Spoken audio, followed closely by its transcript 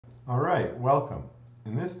All right, welcome.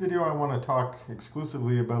 In this video, I want to talk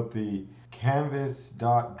exclusively about the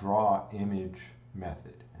canvas.drawImage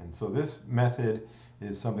method. And so this method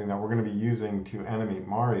is something that we're going to be using to animate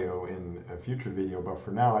Mario in a future video. But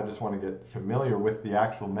for now, I just want to get familiar with the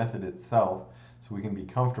actual method itself so we can be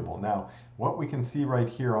comfortable. Now, what we can see right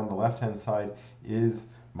here on the left-hand side is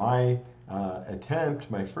my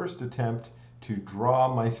my first attempt to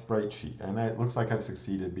draw my sprite sheet. And it looks like I've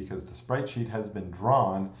succeeded because the sprite sheet has been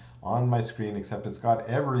drawn on my screen, except it's got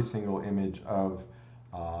every single image of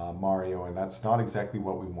Mario, and that's not exactly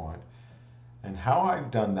what we want. And how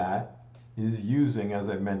I've done that is using, as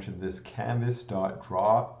I mentioned, this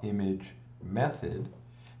canvas.drawImage method.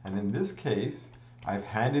 And in this case, I've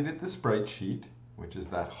handed it the sprite sheet, which is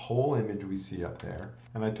that whole image we see up there.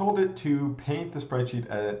 And I told it to paint the sprite sheet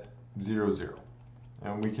at 0, 0.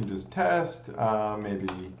 And we can just test,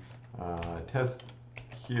 test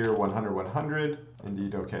here 100, 100.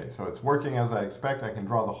 Indeed, okay, so it's working as I expect. I can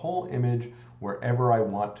draw the whole image wherever I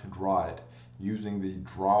want to draw it using the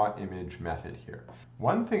drawImage method here.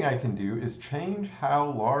 One thing I can do is change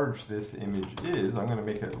how large this image is. I'm going to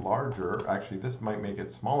make it larger. Actually, this might make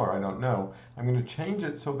it smaller. I don't know. I'm going to change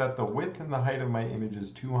it so that the width and the height of my image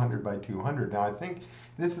is 200 by 200. Now, I think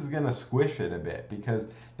this is going to squish it a bit because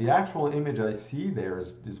the actual image I see there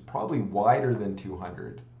is probably wider than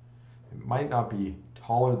 200. It might not be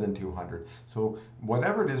taller than 200. So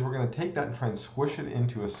whatever it is, we're going to take that and try and squish it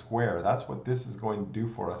into a square. That's what this is going to do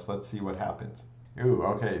for us. Let's see what happens. Ooh,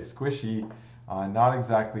 okay, squishy. Not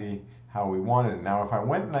exactly how we wanted it. Now, if I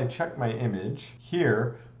went and I checked my image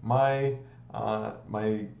here, my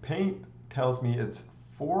paint tells me it's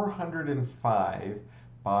 405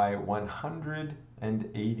 by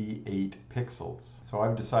 188 pixels. So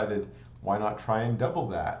I've decided, why not try and double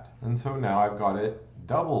that? And so now I've got it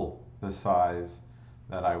double the size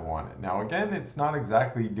that I want it. Now again, it's not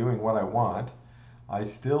exactly doing what I want. I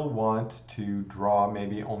still want to draw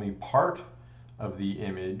maybe only part of the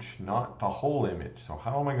image, not the whole image. So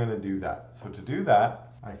how am I going to do that? So to do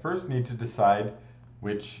that, I first need to decide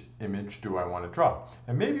which image do I want to draw.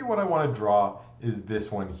 And maybe what I want to draw is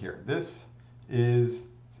this one here. This is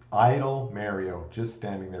idle Mario, just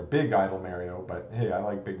standing there. Big idle Mario, but hey, I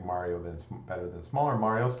like big Mario better than smaller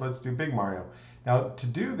Mario, so let's do big Mario. Now to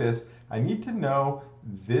do this, I need to know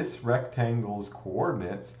this rectangle's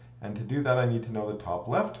coordinates, and to do that I need to know the top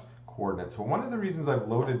left coordinates. So one of the reasons I've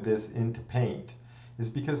loaded this into Paint is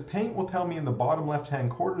because Paint will tell me in the bottom left-hand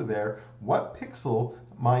corner there what pixel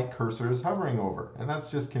my cursor is hovering over. And that's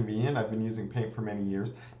just convenient. I've been using Paint for many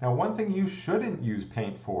years. Now, one thing you shouldn't use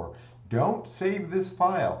Paint for, don't save this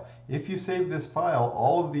file. If you save this file,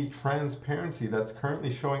 all of the transparency that's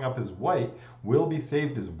currently showing up as white will be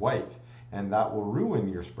saved as white, and that will ruin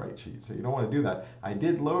your sprite sheet. So you don't want to do that. I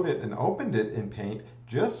did load it and opened it in Paint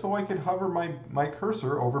just so I could hover my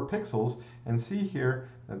cursor over pixels and see here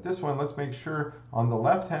that this one, let's make sure on the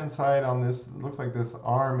left-hand side on this, it looks like this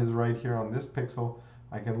arm is right here on this pixel.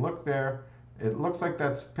 I can look there. It looks like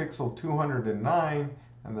that's pixel 209,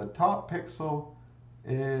 and the top pixel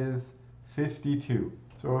is 52.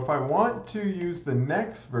 So if I want to use the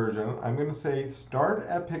next version, I'm going to say start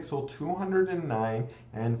at pixel 209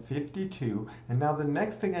 and 52. And now the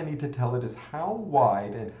next thing I need to tell it is how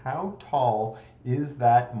wide and how tall is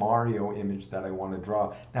that Mario image that I want to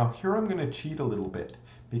draw. Now here I'm going to cheat a little bit,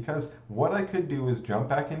 because what I could do is jump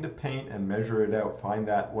back into Paint and measure it out, find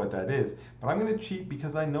what that is. But I'm going to cheat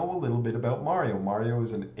because I know a little bit about Mario. Mario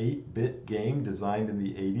is an 8-bit game designed in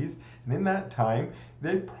the 80s. And in that time,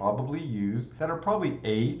 they probably used that are probably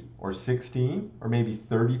 8 or 16 or maybe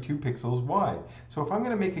 32 pixels wide. So if I'm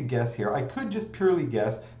going to make a guess here, I could just purely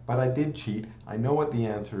guess, but I did cheat. I know what the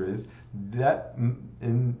answer is. That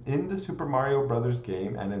in the Super Mario Brothers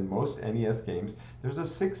game and in most NES games, there's a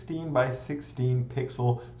 16 by 16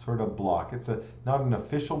 pixel sort of block. It's not an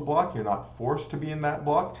official block. You're not forced to be in that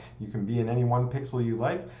block. You can be in any one pixel you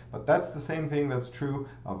like, but that's the same thing that's true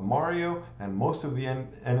of Mario, and most of the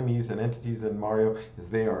enemies and entities in Mario is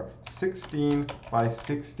they are 16 by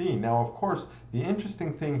 16. Now, of course, the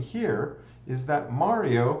interesting thing here is that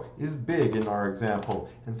Mario is big in our example.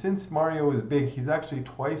 And since Mario is big, he's actually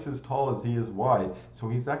twice as tall as he is wide. So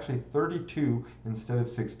he's actually 32 instead of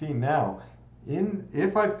 16. Now,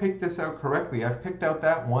 if I've picked this out correctly, I've picked out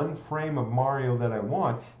that one frame of Mario that I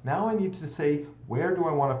want. Now I need to say, where do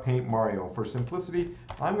I want to paint Mario? For simplicity,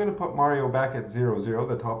 I'm going to put Mario back at 0, 0,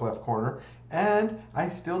 the top left corner. And I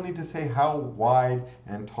still need to say how wide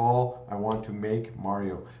and tall I want to make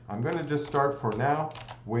Mario. I'm going to just start for now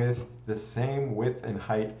with the same width and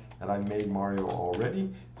height that I made Mario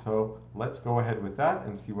already. So let's go ahead with that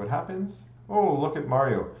and see what happens. Oh, look at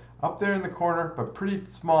Mario. up there in the corner, but pretty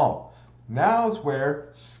small. Now's where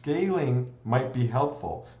scaling might be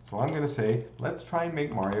helpful. So I'm going to say, let's try and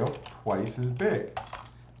make Mario twice as big.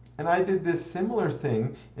 And I did this similar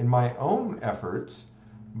thing in my own efforts,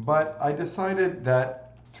 but I decided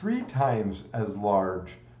that 3 times as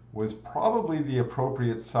large was probably the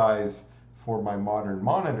appropriate size for my modern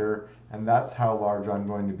monitor, and that's how large I'm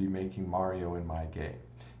going to be making Mario in my game.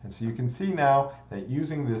 And so you can see now that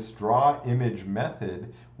using this drawImage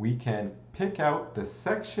method, we can pick out the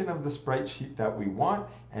section of the sprite sheet that we want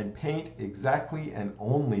and paint exactly and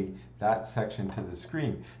only that section to the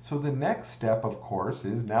screen. So the next step, of course,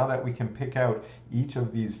 is now that we can pick out each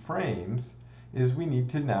of these frames, is we need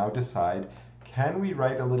to now decide, can we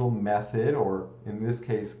write a little method, or in this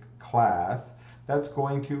case, class, that's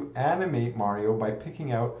going to animate Mario by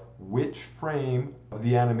picking out which frame of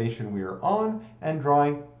the animation we are on and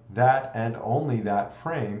drawing that and only that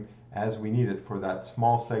frame as we need it for that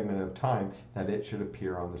small segment of time that it should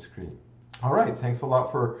appear on the screen. All right, thanks a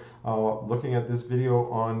lot for looking at this video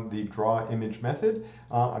on the drawImage method.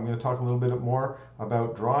 I'm going to talk a little bit more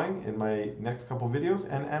about drawing in my next couple videos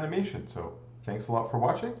and animation. So thanks a lot for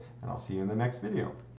watching, and I'll see you in the next video.